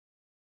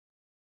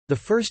The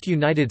first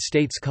United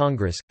States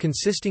Congress,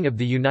 consisting of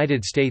the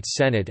United States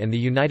Senate and the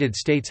United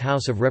States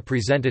House of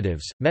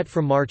Representatives, met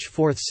from March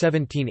 4,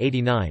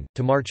 1789,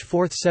 to March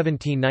 4,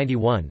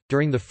 1791,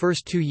 during the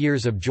first 2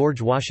 years of George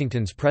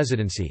Washington's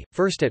presidency,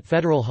 first at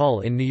Federal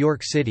Hall in New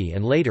York City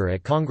and later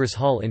at Congress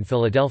Hall in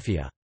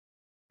Philadelphia.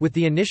 With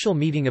the initial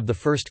meeting of the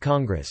First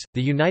Congress,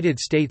 the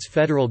United States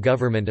federal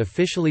government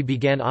officially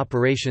began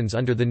operations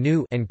under the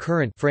new and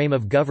current frame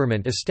of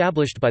government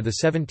established by the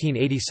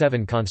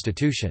 1787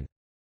 Constitution.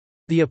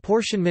 The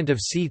apportionment of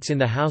seats in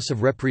the House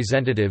of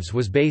Representatives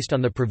was based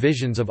on the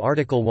provisions of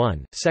Article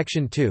 1,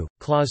 Section 2,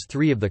 Clause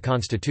 3 of the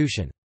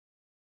Constitution.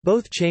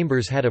 Both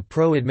chambers had a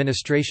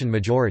pro-administration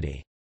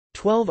majority.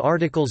 12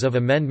 articles of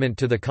amendment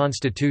to the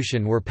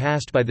Constitution were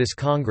passed by this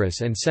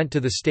Congress and sent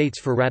to the states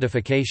for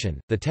ratification,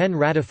 the 10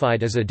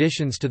 ratified as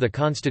additions to the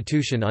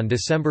Constitution on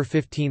December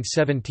 15,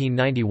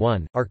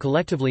 1791, are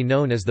collectively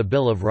known as the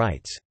Bill of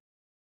Rights.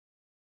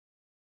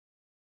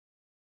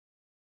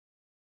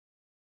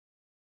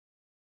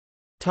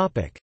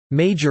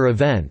 Major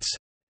events.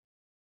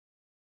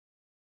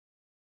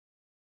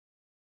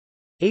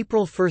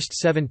 April 1,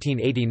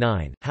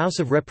 1789, House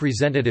of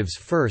Representatives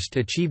first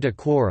achieved a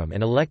quorum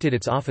and elected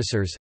its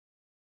officers.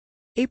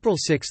 April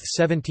 6,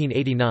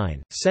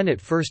 1789,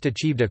 Senate first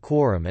achieved a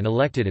quorum and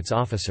elected its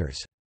officers.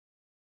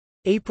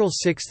 April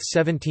 6,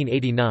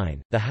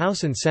 1789, the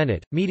House and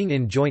Senate, meeting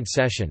in joint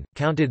session,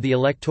 counted the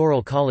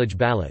Electoral College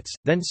ballots,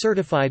 then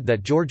certified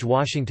that George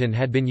Washington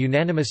had been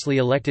unanimously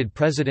elected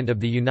President of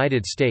the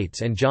United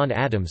States and John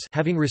Adams,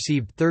 having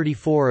received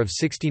 34 of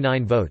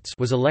 69 votes,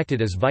 was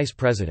elected as Vice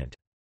President.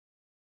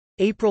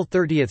 April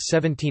 30,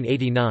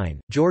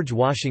 1789, George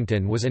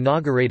Washington was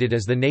inaugurated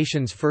as the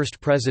nation's first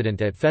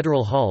president at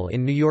Federal Hall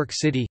in New York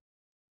City.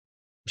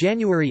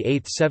 January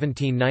 8,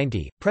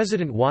 1790,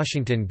 President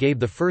Washington gave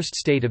the first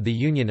State of the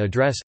Union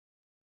address.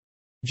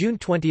 June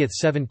 20,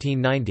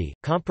 1790,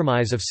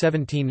 Compromise of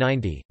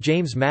 1790,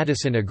 James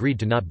Madison agreed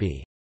to not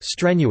be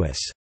 «strenuous»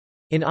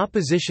 in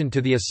opposition to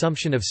the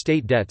assumption of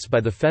state debts by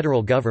the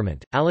federal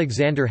government.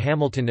 Alexander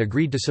Hamilton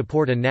agreed to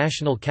support a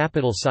national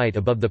capital site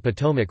above the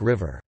Potomac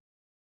River.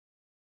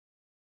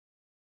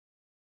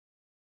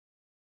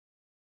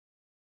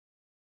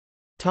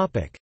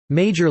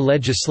 Major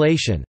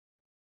legislation.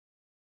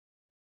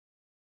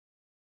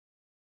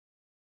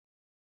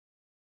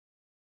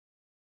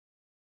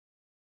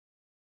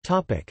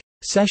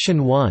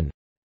 Session 1.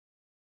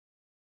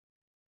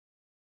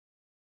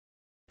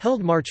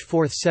 Held March 4,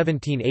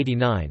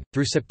 1789,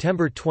 through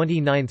September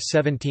 29,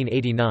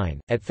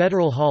 1789, at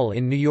Federal Hall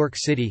in New York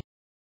City.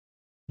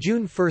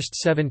 June 1,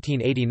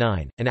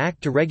 1789, an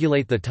act to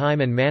regulate the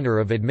time and manner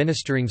of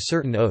administering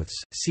certain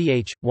oaths,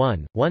 ch.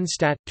 1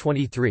 Stat.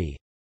 23.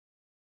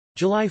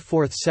 July 4,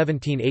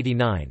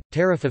 1789,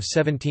 Tariff of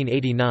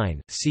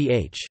 1789,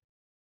 ch.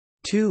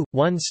 2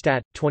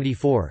 Stat.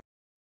 24.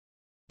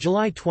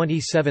 July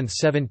 27,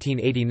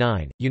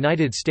 1789,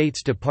 United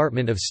States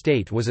Department of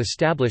State was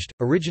established,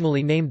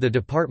 originally named the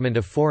Department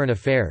of Foreign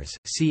Affairs,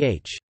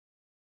 ch.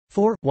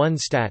 4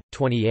 Stat.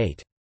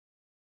 28.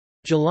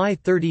 July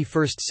 31,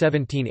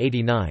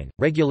 1789,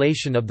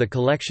 Regulation of the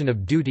Collection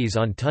of Duties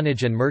on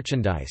Tonnage and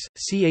Merchandise,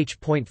 ch.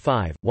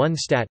 5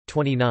 Stat.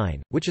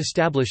 29, which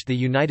established the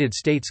United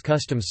States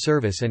Customs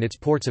Service and its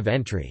ports of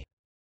entry.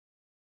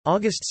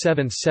 August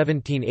 7,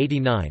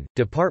 1789,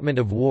 Department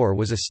of War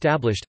was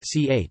established,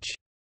 ch.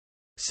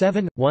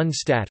 7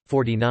 Stat.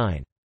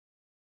 49.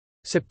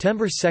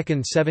 September 2,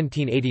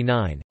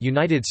 1789,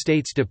 United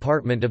States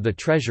Department of the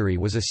Treasury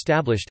was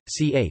established,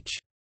 ch.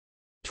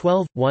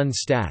 12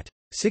 Stat.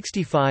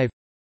 65.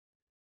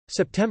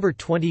 September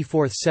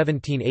 24,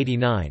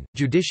 1789,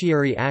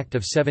 Judiciary Act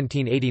of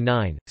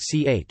 1789,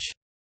 ch.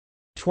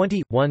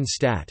 20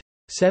 Stat.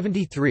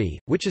 73,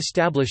 which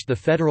established the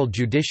federal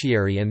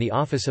judiciary and the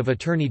Office of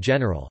Attorney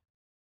General.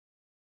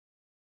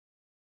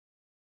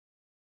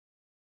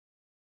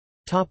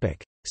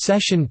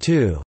 Session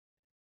 2.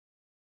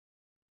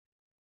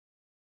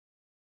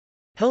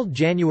 Held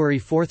January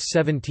 4,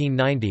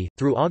 1790,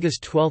 through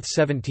August 12,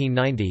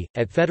 1790,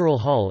 at Federal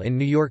Hall in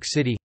New York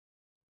City.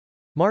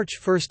 March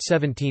 1,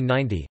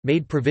 1790,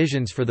 made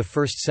provisions for the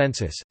first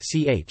census,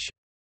 ch.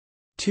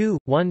 2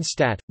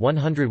 Stat.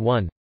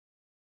 101.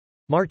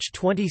 March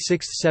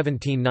 26,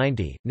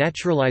 1790,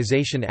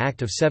 Naturalization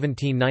Act of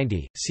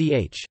 1790,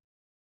 ch.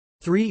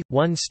 3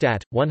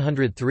 Stat.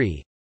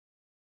 103.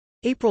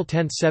 April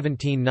 10,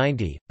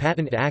 1790,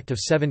 Patent Act of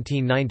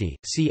 1790,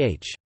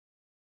 ch.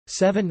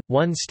 7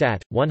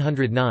 Stat.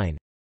 109.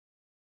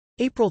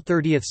 April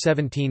 30,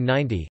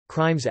 1790,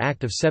 Crimes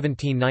Act of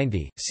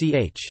 1790,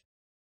 ch.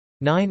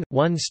 9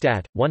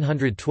 Stat.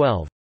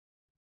 112.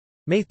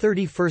 May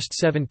 31,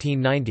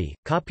 1790,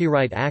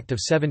 Copyright Act of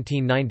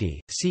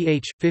 1790,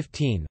 ch.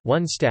 15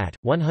 Stat.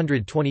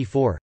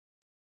 124.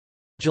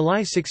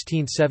 July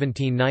 16,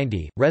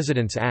 1790,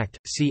 Residence Act,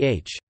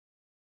 ch.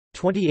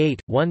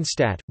 28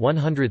 Stat.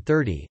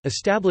 130,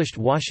 established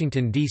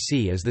Washington,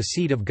 D.C. as the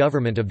seat of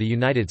government of the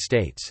United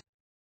States.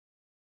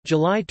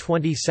 July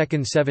 22,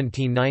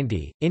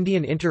 1790,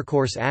 Indian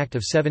Intercourse Act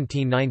of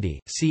 1790,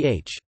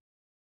 ch.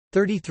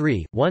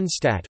 33, 1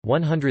 Stat.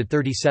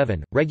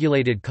 137,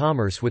 regulated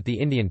commerce with the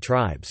Indian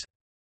tribes.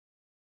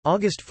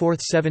 August 4,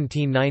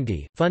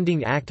 1790,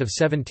 Funding Act of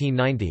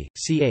 1790,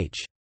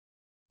 ch.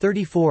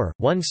 34,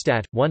 1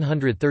 Stat.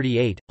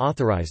 138,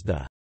 authorized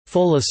the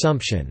full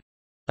assumption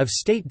of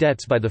state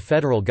debts by the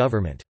federal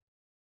government.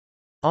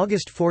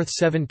 August 4,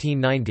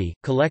 1790,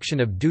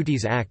 Collection of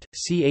Duties Act,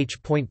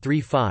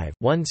 ch.35,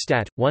 1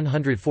 Stat.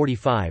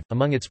 145,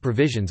 among its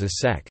provisions is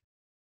Sec.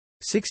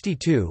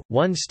 62,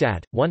 1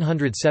 Stat.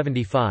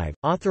 175,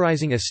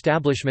 authorizing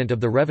establishment of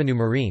the Revenue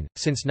Marine,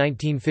 since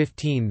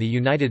 1915 the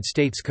United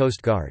States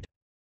Coast Guard.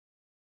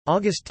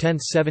 August 10,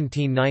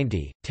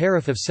 1790,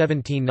 Tariff of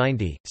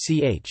 1790,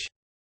 ch.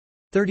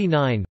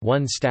 39,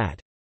 1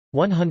 Stat.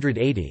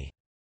 180.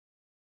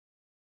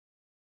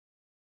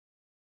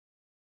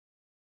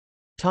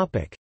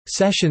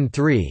 Session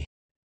 3.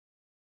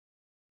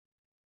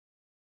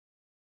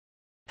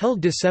 Held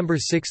December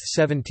 6,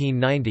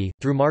 1790,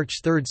 through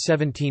March 3,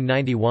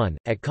 1791,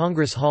 at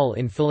Congress Hall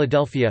in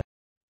Philadelphia.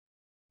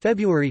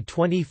 February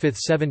 25,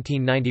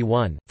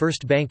 1791,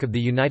 First Bank of the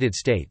United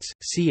States,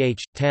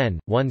 ch. 10,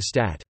 1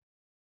 Stat.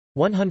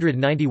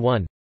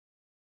 191.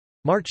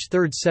 March 3,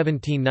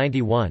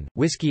 1791,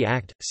 Whiskey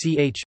Act,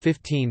 ch.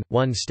 15,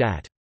 1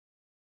 Stat.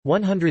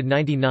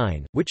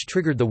 199, which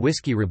triggered the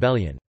Whiskey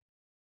Rebellion.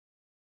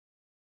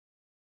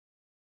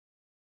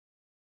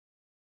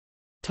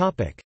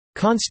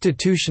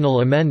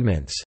 Constitutional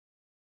amendments.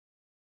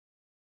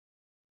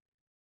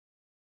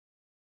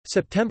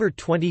 September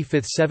 25,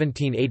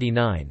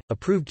 1789,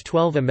 approved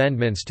 12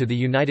 amendments to the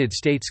United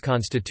States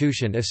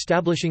Constitution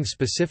establishing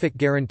specific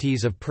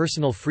guarantees of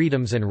personal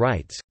freedoms and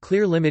rights,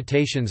 clear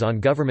limitations on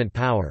government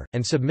power,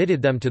 and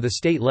submitted them to the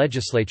state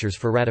legislatures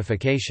for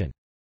ratification.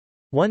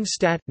 1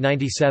 Stat.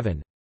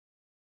 97.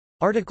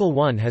 Article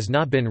 1 has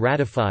not been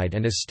ratified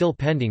and is still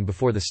pending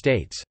before the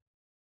states.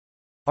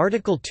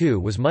 Article 2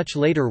 was much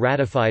later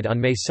ratified on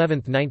May 7,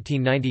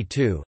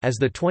 1992, as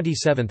the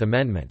 27th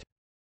Amendment.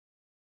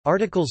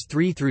 Articles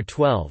 3 through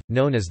 12,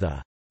 known as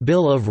the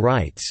Bill of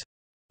Rights,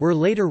 were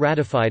later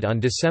ratified on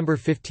December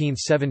 15,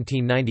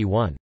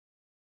 1791.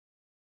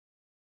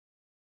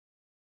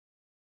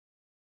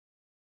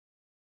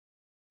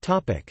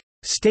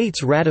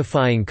 States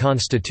ratifying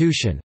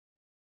Constitution.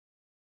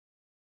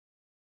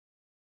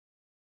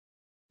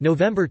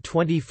 November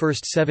 21,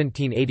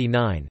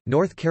 1789,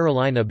 North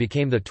Carolina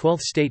became the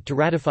 12th state to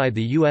ratify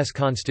the U.S.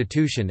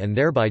 Constitution and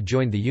thereby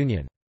joined the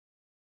Union.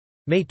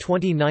 May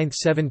 29,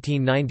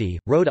 1790,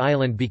 Rhode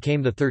Island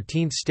became the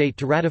 13th state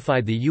to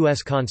ratify the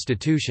U.S.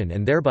 Constitution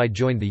and thereby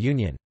joined the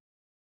Union.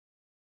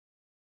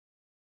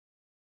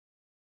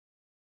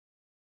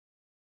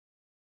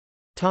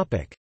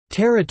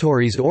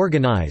 Territories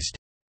organized.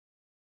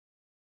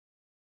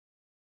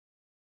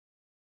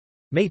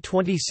 May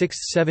 26,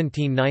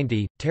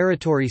 1790,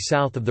 territory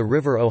south of the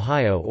River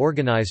Ohio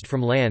organized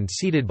from land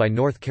ceded by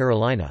North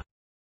Carolina.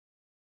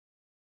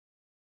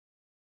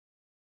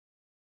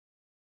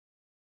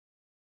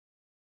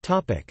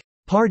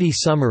 Party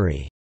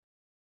summary.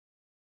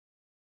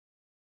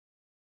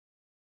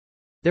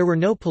 There were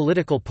no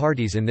political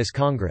parties in this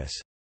Congress.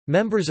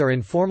 Members are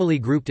informally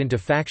grouped into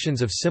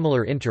factions of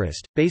similar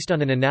interest, based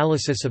on an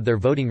analysis of their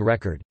voting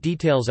record.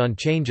 Details on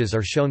changes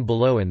are shown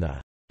below in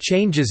the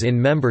Changes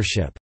in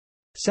Membership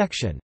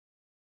section.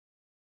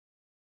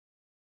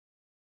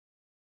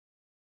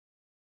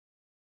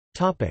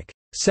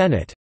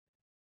 Senate.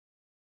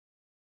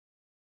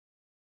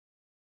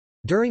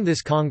 During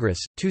this Congress,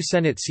 2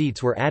 Senate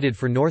seats were added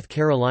for North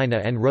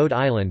Carolina and Rhode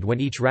Island when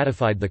each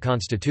ratified the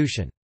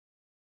Constitution.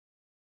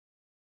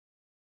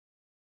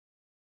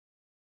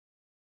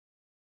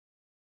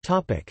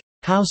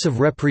 House of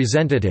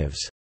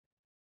Representatives.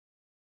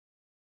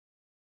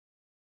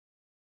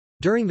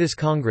 During this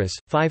Congress,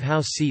 5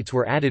 House seats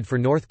were added for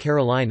North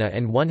Carolina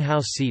and 1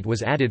 House seat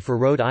was added for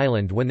Rhode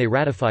Island when they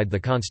ratified the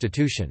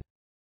Constitution.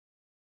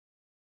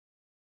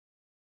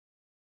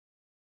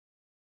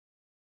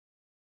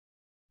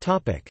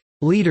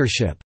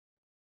 Leadership.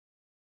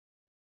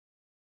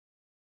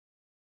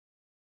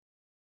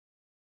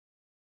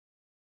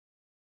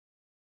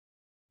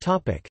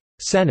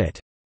 Senate.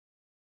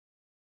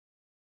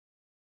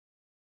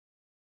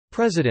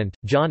 President,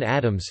 John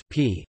Adams,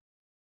 P.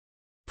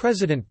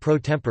 President pro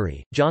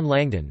tempore, John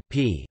Langdon,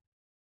 P.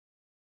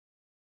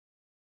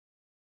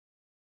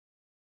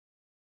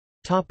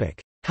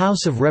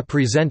 House of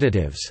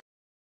Representatives.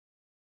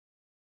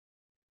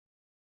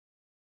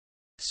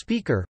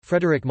 Speaker,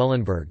 Frederick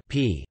Muhlenberg,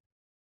 P.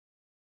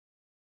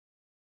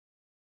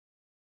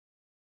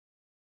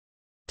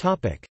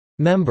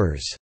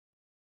 Members.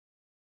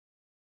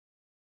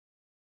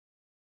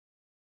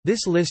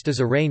 This list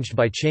is arranged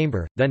by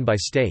chamber, then by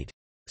state.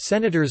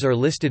 Senators are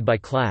listed by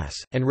class,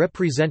 and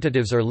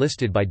representatives are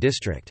listed by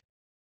district.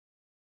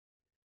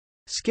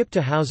 Skip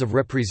to House of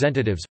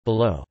Representatives,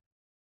 below.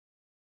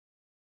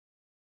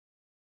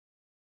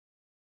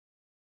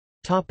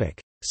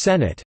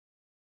 Senate.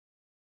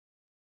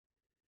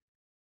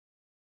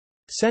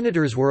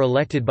 Senators were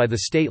elected by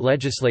the state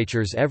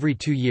legislatures every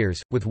 2 years,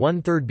 with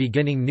one-third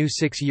beginning new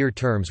 6-year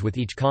terms with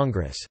each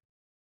Congress.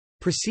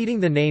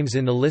 Preceding the names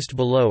in the list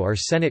below are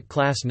Senate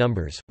class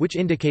numbers, which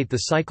indicate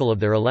the cycle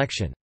of their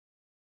election.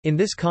 In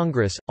this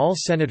Congress, all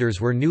senators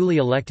were newly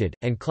elected,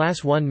 and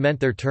Class 1 meant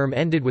their term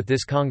ended with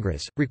this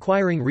Congress,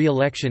 requiring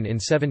re-election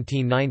in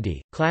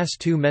 1790, Class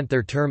 2 meant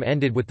their term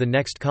ended with the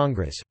next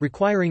Congress,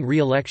 requiring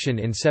re-election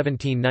in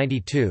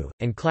 1792,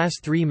 and Class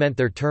 3 meant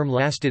their term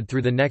lasted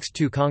through the next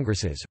 2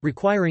 Congresses,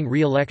 requiring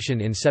re-election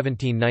in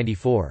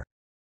 1794.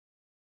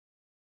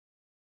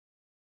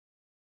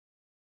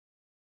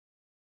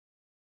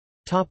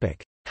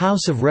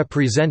 House of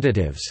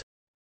Representatives.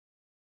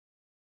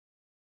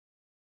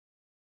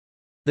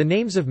 The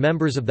names of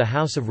members of the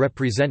House of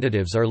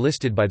Representatives are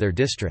listed by their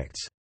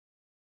districts.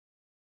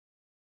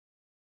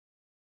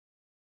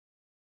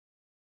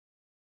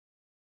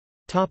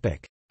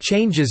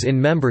 Changes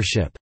in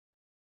membership.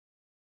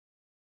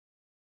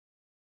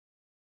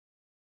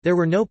 There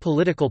were no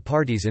political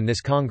parties in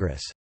this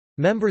Congress.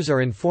 Members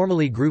are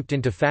informally grouped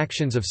into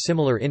factions of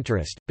similar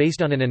interest,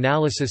 based on an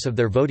analysis of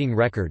their voting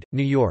record.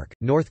 New York,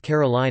 North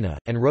Carolina,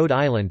 and Rhode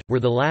Island were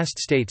the last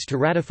states to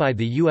ratify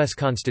the U.S.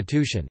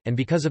 Constitution, and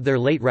because of their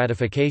late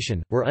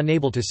ratification, were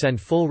unable to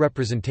send full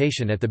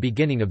representation at the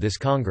beginning of this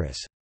Congress.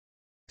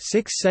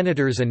 6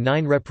 senators and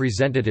 9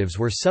 representatives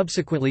were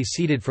subsequently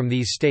seated from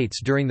these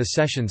states during the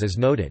sessions as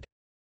noted.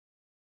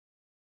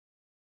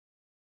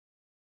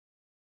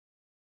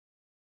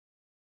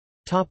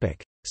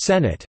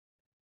 Senate.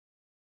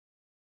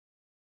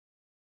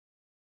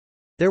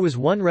 There was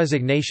 1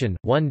 resignation,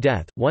 1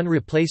 death, 1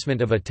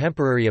 replacement of a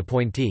temporary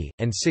appointee,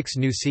 and 6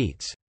 new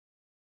seats.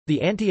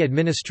 The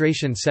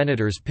anti-administration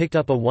senators picked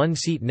up a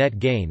 1-seat net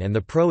gain and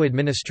the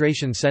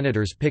pro-administration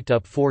senators picked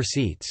up 4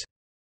 seats.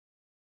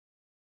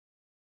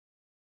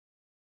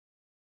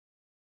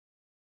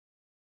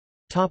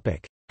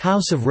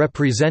 House of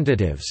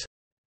Representatives.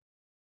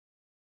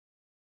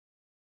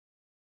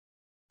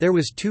 There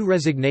was 2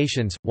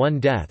 resignations, 1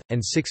 death,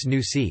 and 6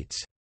 new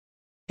seats.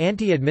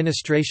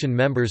 Anti-administration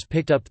members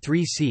picked up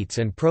 3 seats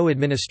and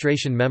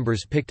pro-administration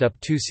members picked up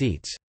 2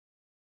 seats.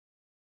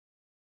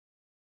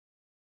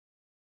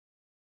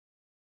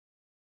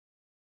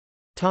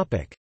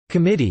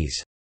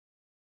 Committees.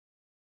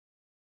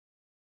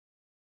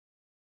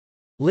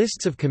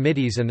 Lists of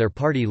committees and their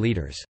party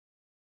leaders.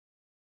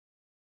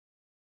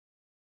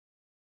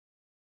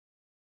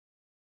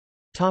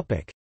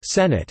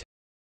 Senate.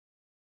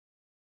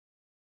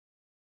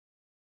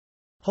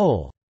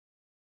 Whole.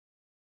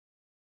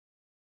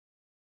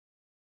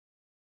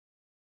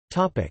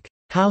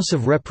 House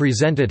of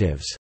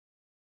Representatives.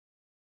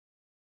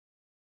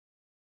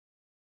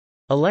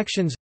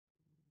 Elections.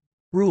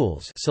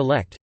 Rules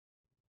select.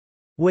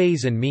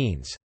 Ways and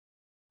means.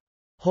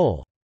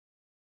 Whole.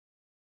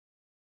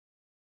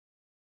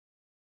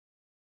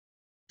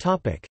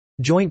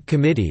 Joint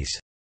committees.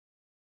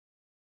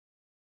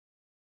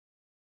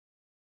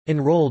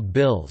 Enrolled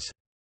bills.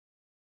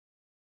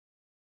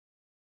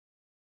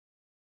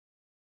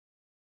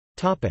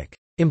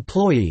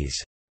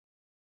 Employees.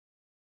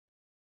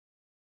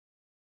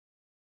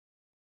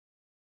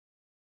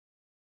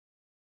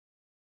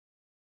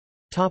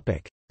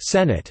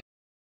 Senate.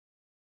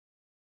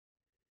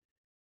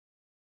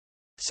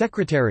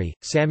 Secretary,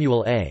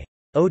 Samuel A.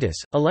 Otis,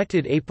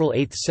 elected April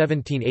 8,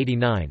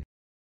 1789.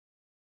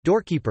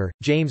 Doorkeeper,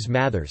 James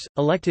Mathers,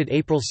 elected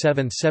April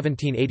 7,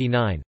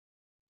 1789.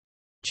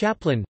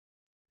 Chaplain,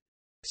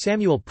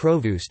 Samuel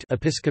Provoost,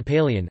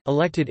 Episcopalian,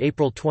 elected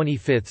April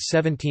 25,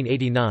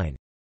 1789.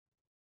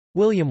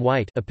 William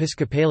White,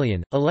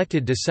 Episcopalian,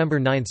 elected December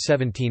 9,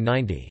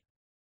 1790.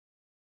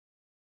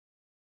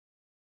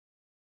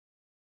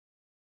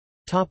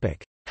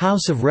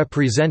 House of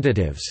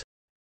Representatives.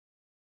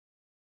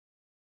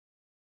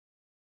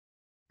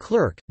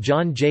 Clerk,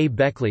 John J.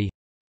 Beckley.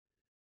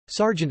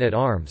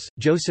 Sergeant-at-Arms,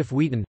 Joseph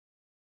Wheaton.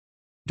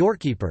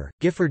 Doorkeeper,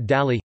 Gifford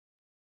Daly.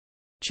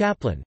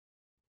 Chaplain,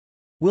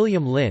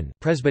 William Lynn,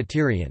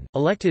 Presbyterian,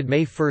 elected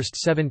May 1,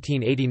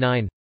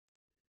 1789.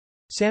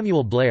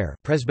 Samuel Blair,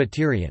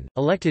 Presbyterian,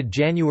 elected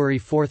January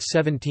 4,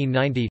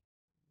 1790.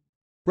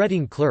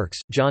 Reading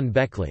Clerks, John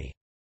Beckley.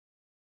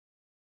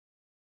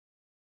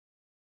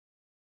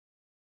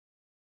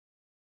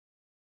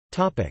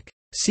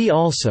 See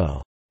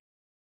also: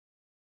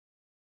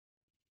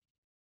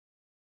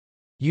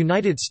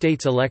 United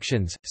States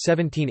elections,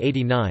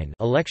 1789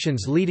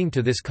 elections leading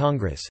to this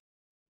Congress.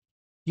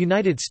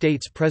 United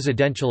States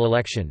presidential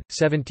election,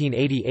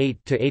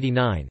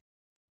 1788–89.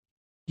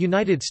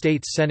 United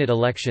States Senate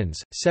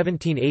elections,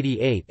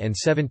 1788 and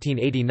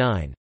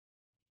 1789.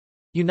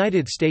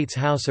 United States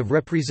House of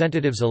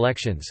Representatives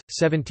elections,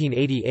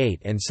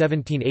 1788 and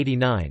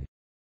 1789.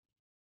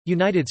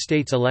 United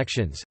States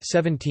elections,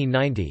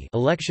 1790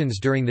 elections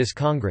during this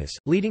Congress,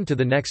 leading to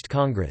the next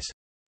Congress.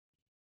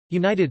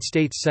 United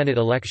States Senate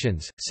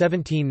elections,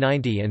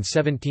 1790 and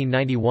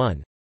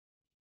 1791.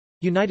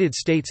 United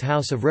States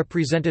House of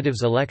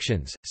Representatives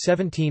elections,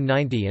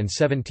 1790 and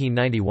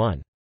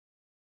 1791.